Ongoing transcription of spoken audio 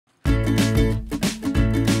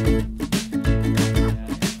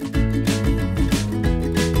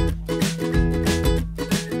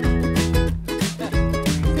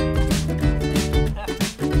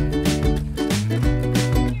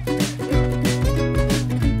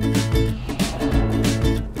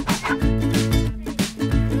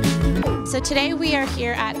So today we are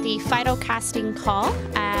here at the Fido Casting Call.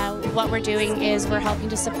 What we're doing is we're helping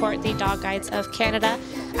to support the Dog Guides of Canada.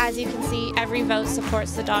 As you can see, every vote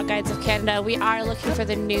supports the Dog Guides of Canada. We are looking for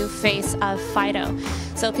the new face of Fido.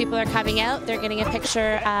 So people are coming out, they're getting a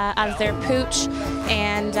picture of their pooch,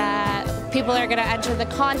 and people are going to enter the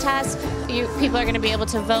contest. People are going to be able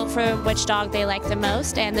to vote for which dog they like the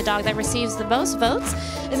most, and the dog that receives the most votes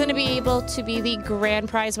is going to be able to be the grand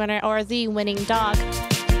prize winner or the winning dog.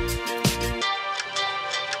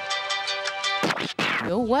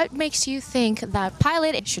 What makes you think that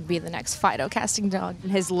Pilot should be the next Fido casting dog?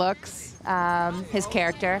 His looks, his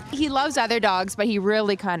character. He loves other dogs, but he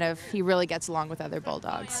really gets along with other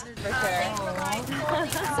bulldogs.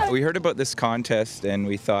 We heard about this contest and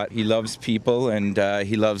we thought he loves people and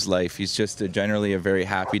he loves life. He's just generally a very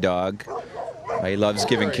happy dog. He loves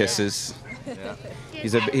giving kisses.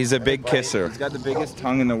 He's a big kisser. He's got the biggest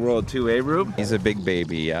tongue in the world too, eh, Rube? He's a big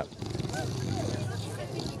baby, yeah.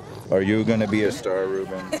 Are you going to be a star,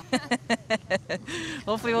 Ruben?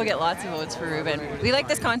 Hopefully we'll get lots of votes for Ruben. We like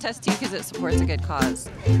this contest too because it supports a good cause.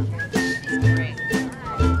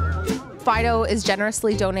 Fido is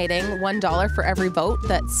generously donating $1 for every vote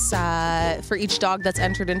that's for each dog that's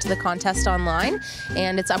entered into the contest online,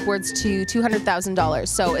 and it's upwards to $200,000.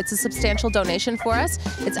 So it's a substantial donation for us.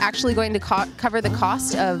 It's actually going to cover the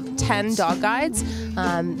cost of 10 dog guides.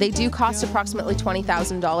 They do cost approximately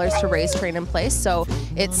 $20,000 to raise, train, and place. So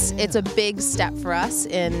it's a big step for us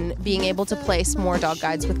in being able to place more dog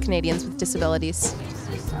guides with Canadians with disabilities.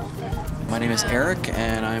 My name is Eric,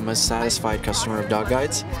 and I'm a satisfied customer of Dog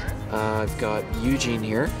Guides. I've got Eugene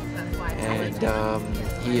here, and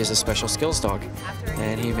he is a special skills dog,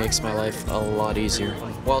 and he makes my life a lot easier.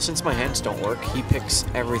 Well, since my hands don't work, he picks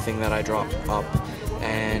everything that I drop up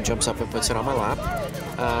and jumps up and puts it on my lap.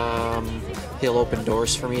 He'll open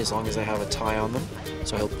doors for me as long as I have a tie on them,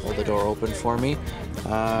 so he'll pull the door open for me.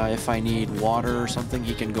 If I need water or something,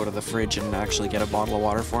 he can go to the fridge and actually get a bottle of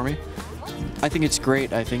water for me. I think it's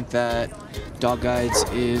great. I think that Dog Guides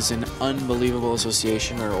is an unbelievable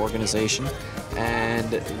association or organization, and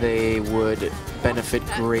they would benefit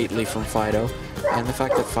greatly from Fido. And the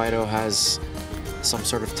fact that Fido has some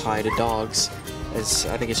sort of tie to dogs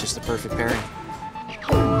I think it's just the perfect pairing.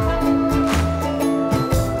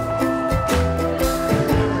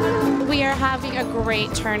 We are having a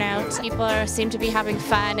great turnout. People seem to be having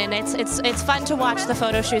fun, and it's fun to watch the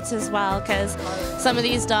photo shoots as well, because some of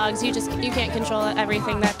these dogs you can't control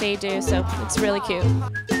everything that they do, so it's really cute.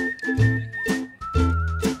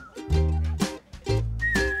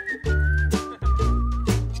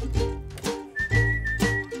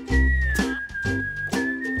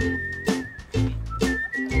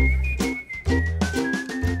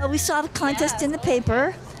 We saw the contest in the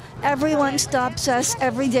paper. Everyone stops us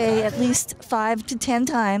every day at least 5 to 10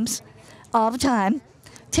 times, all the time,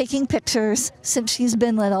 taking pictures since she's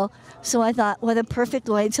been little. So I thought, what a perfect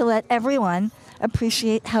way to let everyone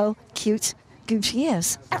appreciate how cute Gucci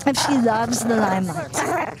is. And she loves the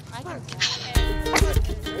limelight.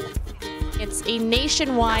 It's a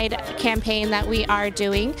nationwide campaign that we are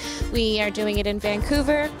doing. We are doing it in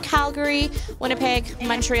Vancouver, Calgary, Winnipeg,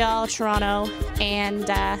 Montreal, Toronto, and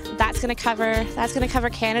that's going to cover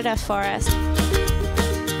Canada for us.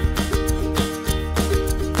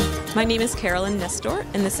 My name is Carolyn Nestor,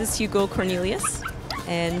 and this is Hugo Cornelius.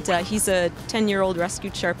 And he's a 10-year-old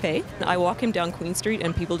rescued Shar-Pei. I walk him down Queen Street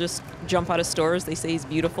and people just jump out of stores. They say he's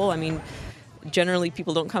beautiful. I mean, generally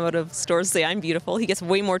people don't come out of stores and say I'm beautiful. He gets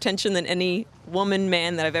way more attention than any woman,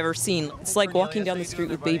 man that I've ever seen. It's like walking down the street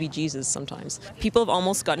with baby Jesus sometimes. People have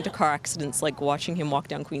almost gotten into car accidents like watching him walk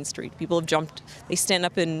down Queen Street. People have jumped, they stand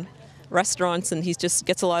up in restaurants and he just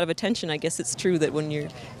gets a lot of attention. I guess it's true that when you're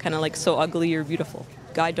kind of like so ugly, you're beautiful.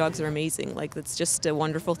 Guide dogs are amazing. Like, it's just a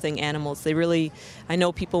wonderful thing. Animals, they really, I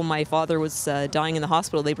know people, my father was dying in the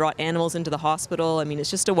hospital. They brought animals into the hospital. I mean,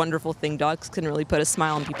 it's just a wonderful thing. Dogs can really put a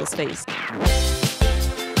smile on people's face.